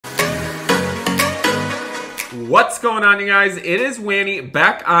What's going on, you guys? It is Wanny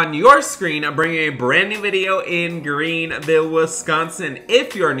back on your screen. I'm bringing a brand new video in Greenville, Wisconsin.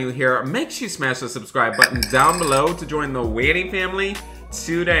 If you're new here, make sure you smash the subscribe button down below to join the Wanny family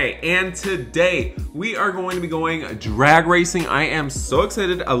today. And today, we are going to be going drag racing. I am so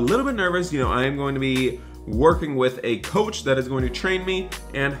excited, a little bit nervous. I am going to be working with a coach that is going to train me,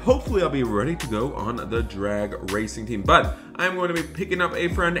 and hopefully I'll be ready to go on the drag racing team. But I'm going to be picking up a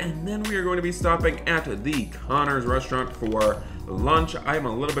friend, and then we are going to be stopping at the Connor's restaurant for lunch. I'm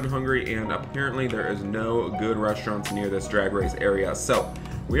a little bit hungry, and apparently there is no good restaurants near this drag race area. So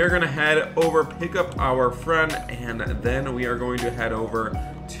we are going to head over, pick up our friend, and then we are going to head over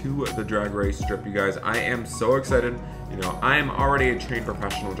to the drag race strip, you guys. I am so excited. I am already a trained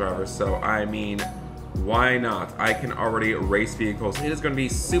professional driver, so I mean, why not? I can already race vehicles. It is going to be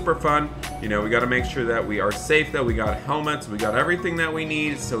super fun. We got to make sure that we are safe, that we got helmets, we got everything that we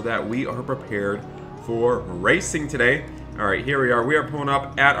need so that we are prepared for racing today. All right, here we are. We are pulling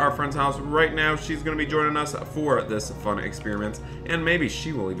up at our friend's house right now. She's going to be joining us for this fun experiment, and maybe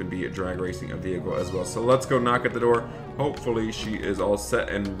she will even be drag racing a vehicle as well. So let's go knock at the door. Hopefully she is all set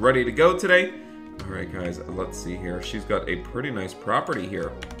and ready to go today. All right, guys, let's see here. She's got a pretty nice property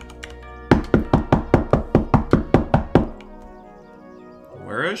here.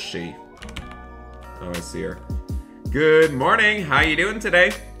 Where is she? Oh, I see her. Good morning. How you doing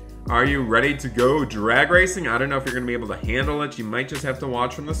today? Are you ready to go drag racing? I don't know if you're going to be able to handle it. You might just have to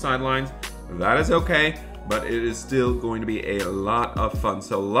watch from the sidelines. That is okay, but it is still going to be a lot of fun.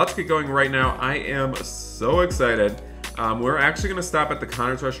 So let's get going right now. I am so excited. We're actually going to stop at the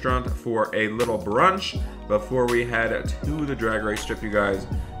Connor's restaurant for a little brunch before we head to the drag race strip, you guys.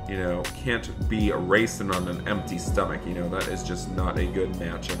 Can't be racing on an empty stomach. That is just not a good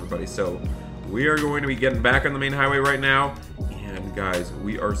match, everybody. So we are going to be getting back on the main highway right now. And guys,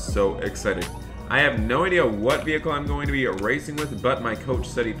 we are so excited. I have no idea what vehicle I'm going to be racing with, but my coach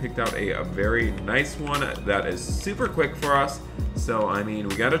said he picked out a very nice one that is super quick for us. So, I mean,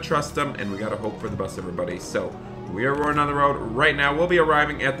 we got to trust them and we got to hope for the best, everybody. So we are rolling on the road right now. We'll be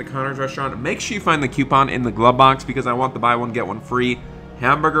arriving at the Connor's restaurant. Make sure you find the coupon in the glove box because I want the buy one, get one free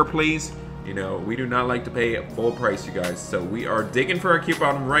hamburger, please. We do not like to pay full price, you guys. So we are digging for a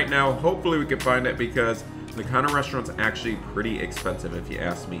coupon right now. Hopefully we can find it because the Connor restaurant's actually pretty expensive if you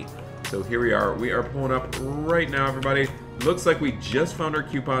ask me. So here we are. We are pulling up right now, everybody. Looks like we just found our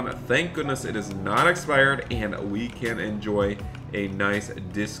coupon. Thank goodness it is not expired and we can enjoy a nice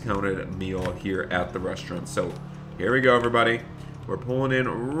discounted meal here at the restaurant. So here we go, everybody. We're pulling in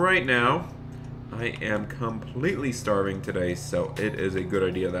right now. I am completely starving today, so it is a good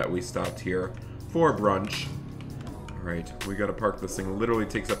idea that we stopped here for brunch. All right, we got to park this thing. Literally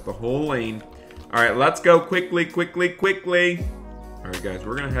takes up the whole lane. All right, let's go quickly. All right, guys,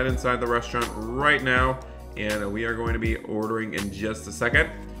 we're going to head inside the restaurant right now, and we are going to be ordering in just a second.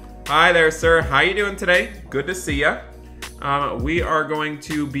 Hi there, sir. How you doing today? Good to see ya. We are going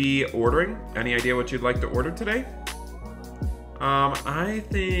to be ordering. Any idea what you'd like to order today? I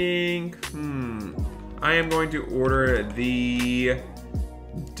think, I am going to order the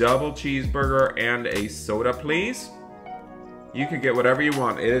double cheeseburger and a soda, please. You can get whatever you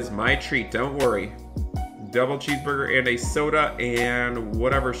want. It is my treat, don't worry. Double cheeseburger and a soda and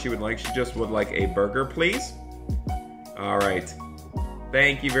whatever she would like. She just would like a burger, please. All right.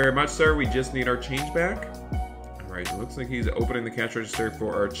 Thank you very much, sir. We just need our change back. All right, it looks like he's opening the cash register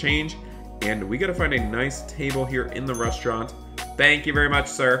for our change. And we gotta find a nice table here in the restaurant. Thank you very much,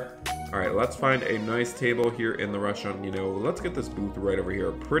 sir. All right, let's find a nice table here in the restaurant. Let's get this booth right over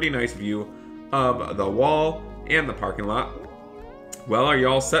here. Pretty nice view of the wall and the parking lot. Well, are you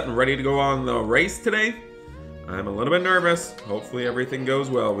all set and ready to go on the race today? I'm a little bit nervous. Hopefully everything goes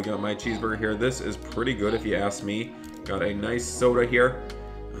well. We got my cheeseburger here. This is pretty good if you ask me. Got a nice soda here.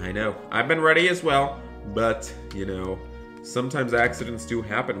 I know. I've been ready as well, but, sometimes accidents do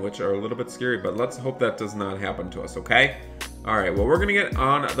happen, which are a little bit scary, but let's hope that does not happen to us, okay? All right, well, we're going to get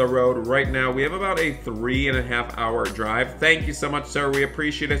on the road right now. We have about a 3.5-hour drive. Thank you so much, sir. We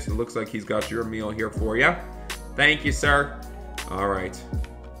appreciate it. It looks like he's got your meal here for you. Thank you, sir. All right,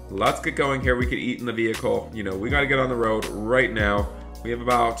 let's get going here. We could eat in the vehicle. We got to get on the road right now. We have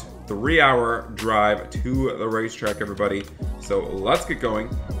about 3-hour drive to the racetrack, everybody. So let's get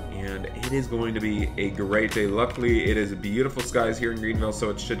going. And it is going to be a great day. Luckily, it is beautiful skies here in Greenville, so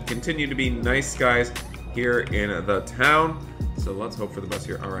it should continue to be nice skies here in the town. So let's hope for the best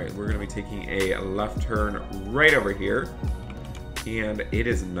here. All right, we're going to be taking a left turn right over here. And it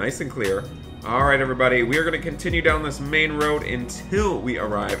is nice and clear. All right, everybody, we are going to continue down this main road until we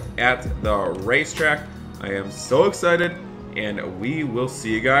arrive at the racetrack. I am so excited, and we will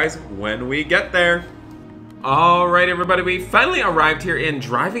see you guys when we get there. Alright everybody, we finally arrived here in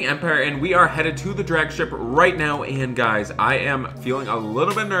Driving Empire and we are headed to the drag strip right now. And guys, I am feeling a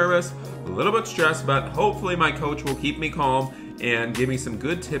little bit nervous, a little bit stressed, but hopefully my coach will keep me calm and give me some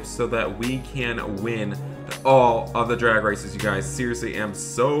good tips so that we can win all of the drag races, you guys. Seriously, I'm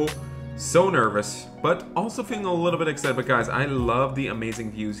so nervous, but also feeling a little bit excited. But guys, I love the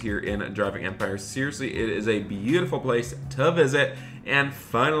amazing views here in Driving Empire. Seriously, it is a beautiful place to visit. And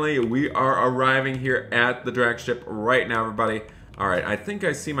finally, we are arriving here at the drag strip right now, everybody. All right, I think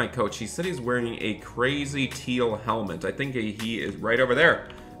I see my coach. He said he's wearing a crazy teal helmet. I think he is right over there.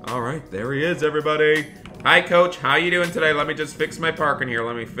 All right, there he is, everybody. Hi, coach. How you doing today? Let me just fix my parking here.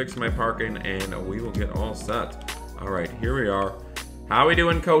 Let me fix my parking, and we will get all set. All right, here we are. How we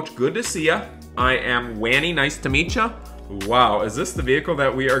doing, coach? Good to see ya. I am Wanny. Nice to meet ya. Wow, is this the vehicle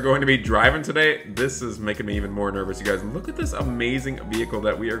that we are going to be driving today? This is making me even more nervous, you guys. Look at this amazing vehicle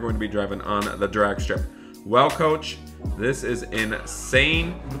that we are going to be driving on the drag strip. Well, coach, this is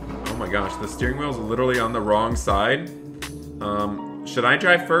insane. Oh my gosh, the steering wheel is literally on the wrong side. Should I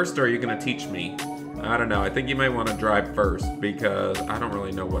drive first, or are you going to teach me? I don't know. I think you might want to drive first because I don't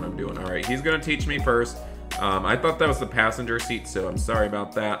really know what I'm doing. All right, he's going to teach me first. I thought that was the passenger seat, so I'm sorry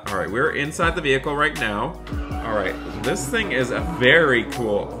about that. All right, we're inside the vehicle right now. All right, this thing is very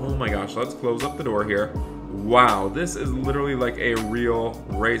cool. Oh my gosh, let's close up the door here. Wow, this is literally like a real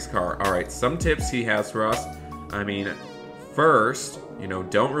race car. All right, some tips he has for us. I mean, first, you know,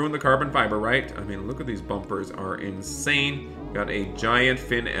 don't ruin the carbon fiber, right? I mean, look at these bumpers are insane. Got a giant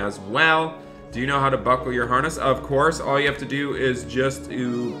fin as well. Do you know how to buckle your harness? Of course, all you have to do is just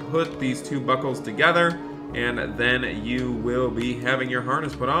to put these two buckles together, and then you will be having your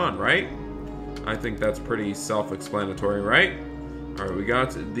harness put on, right? I think that's pretty self-explanatory, right? All right, we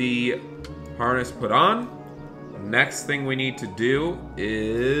got the harness put on. Next thing we need to do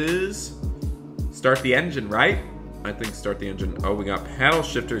is start the engine, right? I think start the engine. Oh, we got paddle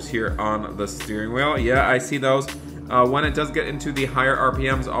shifters here on the steering wheel. Yeah, I see those. When it does get into the higher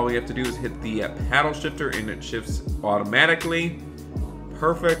RPMs, all we have to do is hit the paddle shifter and it shifts automatically.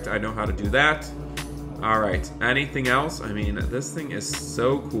 Perfect, I know how to do that. All right, anything else? I mean, this thing is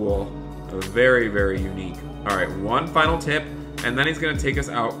so cool. Very, very unique. All right, one final tip, and then he's gonna take us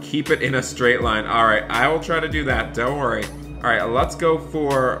out. Keep it in a straight line. All right, I will try to do that, don't worry. All right, let's go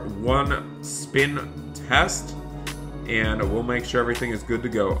for one spin test, and we'll make sure everything is good to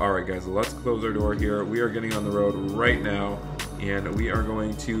go. All right, guys, let's close our door here. We are getting on the road right now, and we are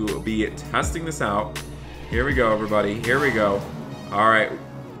going to be testing this out. Here we go, everybody, here we go. All right.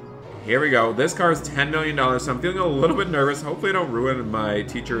 Here we go. This car is $10 million, so I'm feeling a little bit nervous. Hopefully I don't ruin my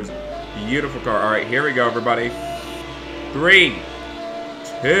teacher's beautiful car. All right, here we go, everybody. 3,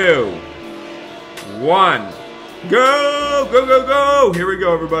 2, 1. Go! Go, go, go! Here we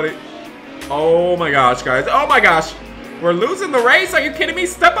go, everybody. Oh my gosh, guys. Oh my gosh. We're losing the race? Are you kidding me?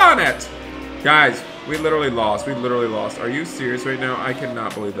 Step on it. Guys, we literally lost. We literally lost. Are you serious right now? I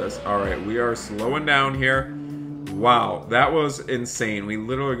cannot believe this. All right, we are slowing down here. Wow, that was insane. We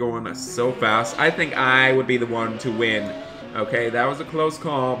literally going so fast. I think I would be the one to win. Okay, that was a close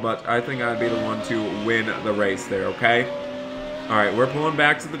call, but I think I'd be the one to win the race there, okay? All right, we're pulling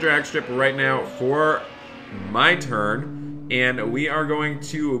back to the drag strip right now for my turn, and we are going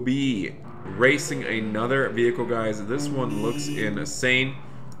to be racing another vehicle, guys. This one looks insane.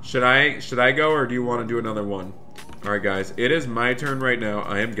 Should I go, or do you want to do another one? All right, guys, it is my turn right now.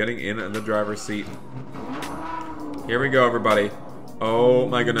 I am getting in the driver's seat. Here we go, everybody. Oh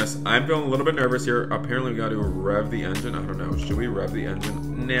my goodness, I'm feeling a little bit nervous here. Apparently we got to rev the engine. I don't know, should we rev the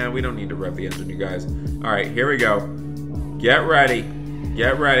engine? Nah, we don't need to rev the engine, you guys. All right, here we go. Get ready,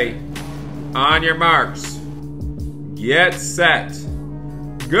 get ready. On your marks, get set,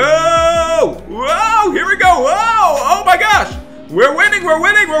 go! Whoa, here we go, whoa, oh my gosh. We're winning, we're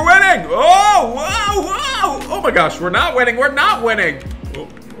winning, we're winning. Oh, whoa, whoa. Oh my gosh, we're not winning, we're not winning.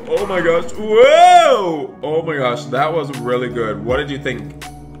 Oh my gosh, whoa! Oh my gosh, that was really good. What did you think?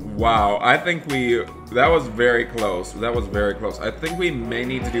 Wow, I think that was very close. That was very close. I think we may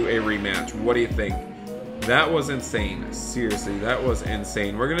need to do a rematch. What do you think? That was insane. Seriously, that was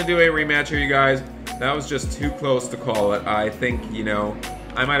insane. We're gonna do a rematch here, you guys. That was just too close to call it. I think, you know,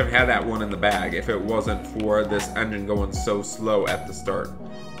 I might have had that one in the bag if it wasn't for this engine going so slow at the start.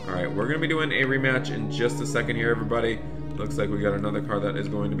 All right, we're gonna be doing a rematch in just a second here, everybody. Looks like we got another car that is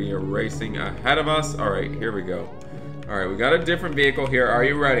going to be racing ahead of us. All right, here we go. All right, we got a different vehicle here. Are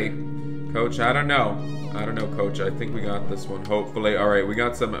you ready? Coach, I don't know. I don't know, Coach. I think we got this one, hopefully. All right, we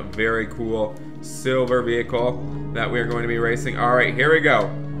got some very cool silver vehicle that we are going to be racing. All right, here we go.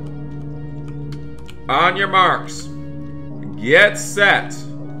 On your marks. Get set.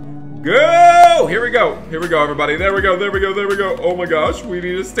 Go! Here we go. Here we go, everybody. There we go. There we go. There we go. Oh my gosh. We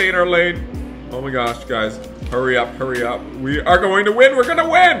need to stay in our lane. Oh my gosh, guys. Hurry up. Hurry up. We are going to win. We're going to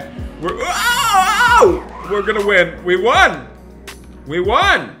win. We're going to win. We won. We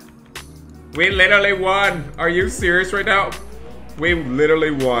won. We literally won. Are you serious right now? We literally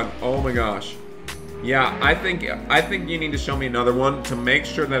won. Oh my gosh. Yeah, I think you need to show me another one to make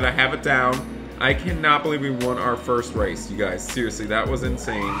sure that I have it down. I cannot believe we won our first race, you guys. Seriously, that was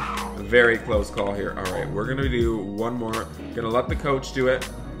insane. A very close call here. All right, we're gonna do one more. Gonna let the coach do it.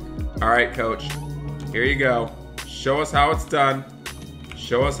 All right, coach. Here you go. Show us how it's done.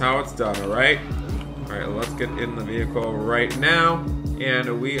 Show us how it's done, all right? All right, let's get in the vehicle right now.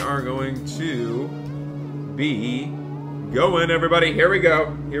 And we are going to be going, everybody. Here we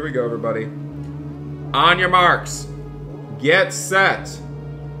go. Here we go, everybody. On your marks. Get set.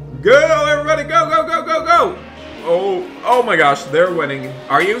 Go, everybody, go, go, go, go, go! Oh my gosh, they're winning.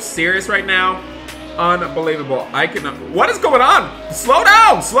 Are you serious right now? Unbelievable. I cannot. What is going on? Slow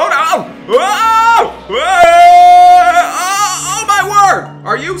down, slow down! Oh my word!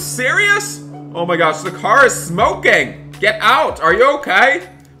 Are you serious? Oh my gosh, the car is smoking. Get out. Are you okay?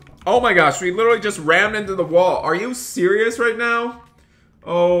 Oh my gosh, we literally just rammed into the wall. Are you serious right now?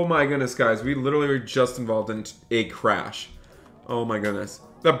 Oh my goodness, guys. We literally were just involved in a crash. Oh my goodness.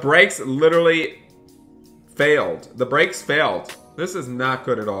 The brakes literally failed. The brakes failed. This is not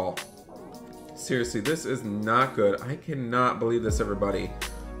good at all. Seriously, this is not good. I cannot believe this, everybody.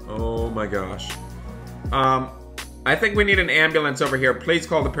 Oh my gosh. I think we need an ambulance over here. Please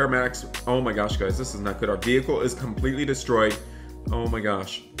call the paramedics. Oh my gosh, guys, this is not good. Our vehicle is completely destroyed. Oh my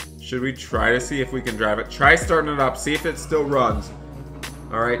gosh. Should we try to see if we can drive it? Try starting it up. See if it still runs.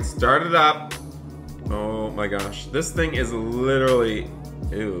 All right, start it up. Oh my gosh. This thing is literally...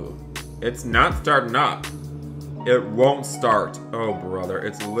 Ew. It's not starting up. It won't start. Oh, brother.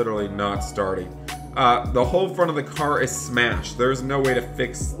 It's literally not starting. The whole front of the car is smashed. There's no way to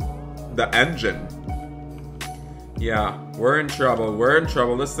fix the engine. Yeah, we're in trouble. We're in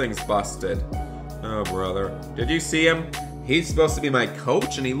trouble. This thing's busted. Oh, brother. Did you see him? He's supposed to be my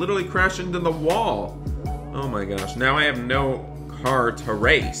coach, and he literally crashed into the wall. Oh, my gosh. Now I have no car to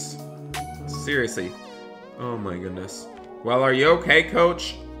race. Seriously. Oh, my goodness. Well, are you okay,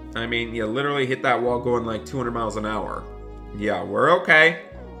 coach? I mean, you literally hit that wall going like 200 miles an hour. Yeah, we're okay.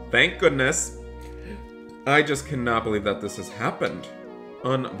 Thank goodness. I just cannot believe that this has happened.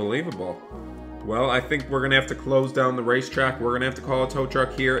 Unbelievable. Well, I think we're going to have to close down the racetrack. We're going to have to call a tow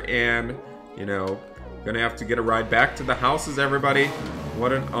truck here and, you know, going to have to get a ride back to the houses, everybody.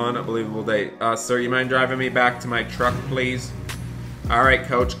 What an unbelievable day. Sir, you mind driving me back to my truck, please? All right,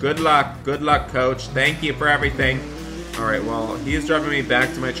 coach. Good luck. Good luck, coach. Thank you for everything. All right, well, he is driving me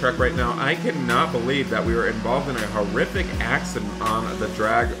back to my truck right now. I cannot believe that we were involved in a horrific accident on the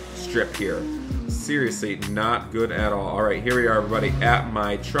drag strip here. Seriously, not good at all. All right, here we are, everybody, at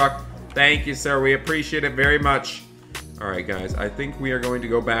my truck. Thank you, sir. We appreciate it very much. All right, guys, I think we are going to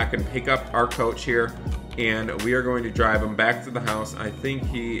go back and pick up our coach here, and we are going to drive him back to the house. I think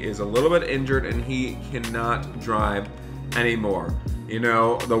he is a little bit injured, and he cannot drive anymore. You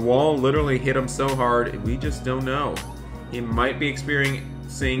know, the wall literally hit him so hard, we just don't know. He might be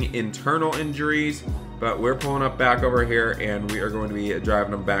experiencing internal injuries, but we're pulling up back over here, and we are going to be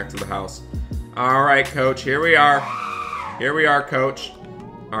driving him back to the house. All right, coach, here we are. Here we are, coach.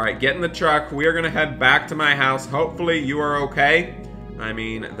 All right, get in the truck. We are going to head back to my house. Hopefully you are okay. I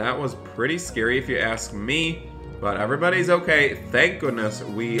mean, that was pretty scary if you ask me, but everybody's okay. Thank goodness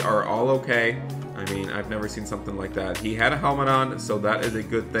we are all okay. I mean, I've never seen something like that. He had a helmet on, so that is a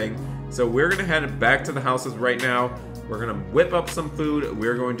good thing. So we're going to head back to the houses right now. We're going to whip up some food.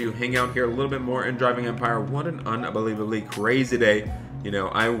 We're going to hang out here a little bit more in Driving Empire. What an unbelievably crazy day. You know,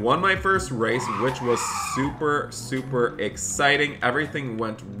 I won my first race, which was super, super exciting. Everything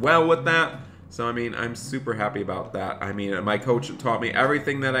went well with that. So, I mean, I'm super happy about that. I mean, my coach taught me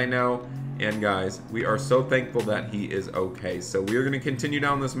everything that I know. And guys, we are so thankful that he is okay. So we are going to continue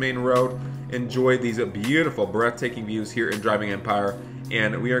down this main road, enjoy these beautiful, breathtaking views here in Driving Empire.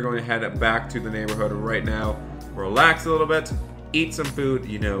 And we are going to head back to the neighborhood right now, relax a little bit, eat some food.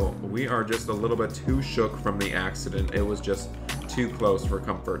 You know, we are just a little bit too shook from the accident. It was just too close for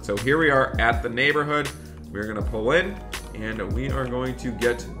comfort. So here we are at the neighborhood. We're going to pull in, and we are going to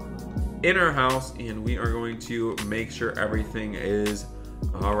get in our house, and we are going to make sure everything is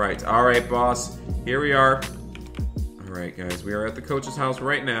all right. All right, boss. Here we are. All right, guys. We are at the coach's house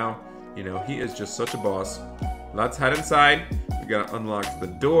right now. You know, he is just such a boss. Let's head inside. We gotta unlock the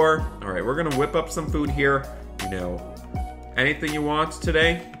door. All right, we're gonna whip up some food here. You know, anything you want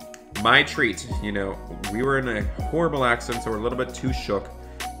today, my treat. You know, we were in a horrible accident, so we're a little bit too shook.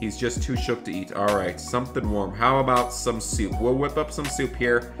 He's just too shook to eat. All right, something warm. How about some soup? We'll whip up some soup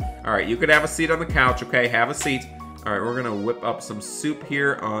here. All right, you could have a seat on the couch, okay? Have a seat. All right, we're gonna whip up some soup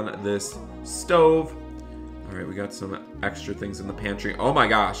here on this stove. All right, we got some extra things in the pantry. Oh my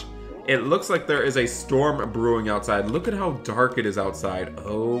gosh. It looks like there is a storm brewing outside. Look at how dark it is outside.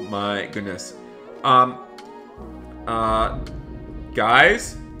 Oh my goodness.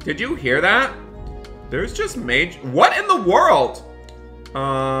 Guys, did you hear that? There's just major... What in the world?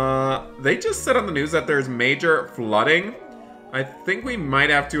 They just said on the news that there's major flooding. I think we might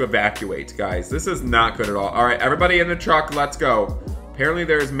have to evacuate, guys. This is not good at all. All right, everybody in the truck, let's go. Apparently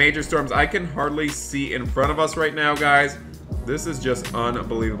there's major storms. I can hardly see in front of us right now, guys. This is just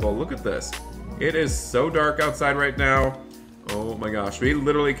unbelievable. Look at this. It is so dark outside right now. Oh my gosh, we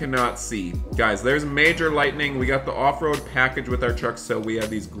literally cannot see. Guys, there's major lightning. We got the off-road package with our truck, so we have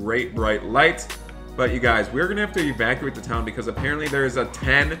these great bright lights. But you guys, we're gonna have to evacuate the town because apparently there's a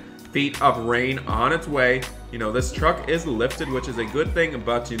 10 feet of rain on its way. You know, this truck is lifted, which is a good thing,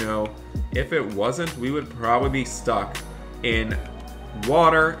 but you know, if it wasn't, we would probably be stuck in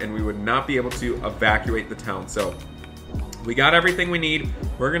water and we would not be able to evacuate the town. So we got everything we need.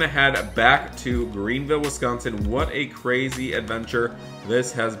 We're gonna head back to Greenville, Wisconsin. What a crazy adventure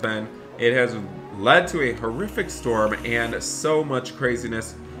this has been. It has led to a horrific storm and so much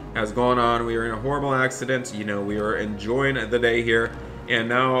craziness has gone on. We were in a horrible accident. You know, we were enjoying the day here. And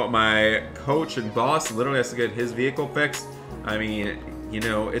now my coach and boss literally has to get his vehicle fixed. I mean, you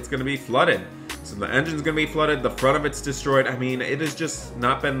know, it's gonna be flooded. So the engine's gonna be flooded, the front of it's destroyed. I mean, it has just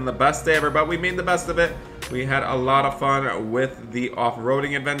not been the best day ever, but we made the best of it. We had a lot of fun with the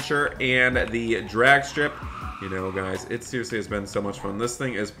off-roading adventure and the drag strip. You know, guys, it seriously has been so much fun. This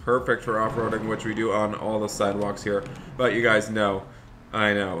thing is perfect for off-roading, which we do on all the sidewalks here. But you guys know,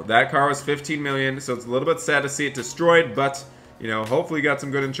 I know, that car was $15 million, so it's a little bit sad to see it destroyed, but you know, hopefully you got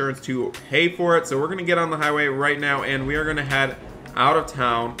some good insurance to pay for it. So we're gonna get on the highway right now and we are gonna head out of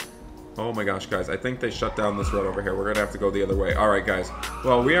town. Oh my gosh, guys, I think they shut down this road over here. We're gonna have to go the other way. All right, guys.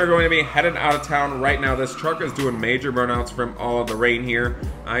 Well, we are going to be headed out of town right now. This truck is doing major burnouts from all of the rain here.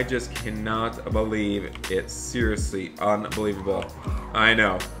 I just cannot believe it's seriously unbelievable. I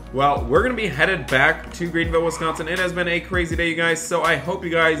know. Well, we're gonna be headed back to Greenville, Wisconsin. It has been a crazy day, you guys, so I hope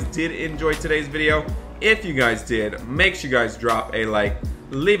you guys did enjoy today's video. If you guys did, make sure you guys drop a like,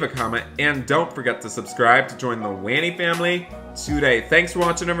 leave a comment, and don't forget to subscribe to join the Wanny family today. Thanks for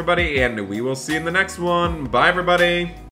watching, everybody, and we will see you in the next one. Bye, everybody.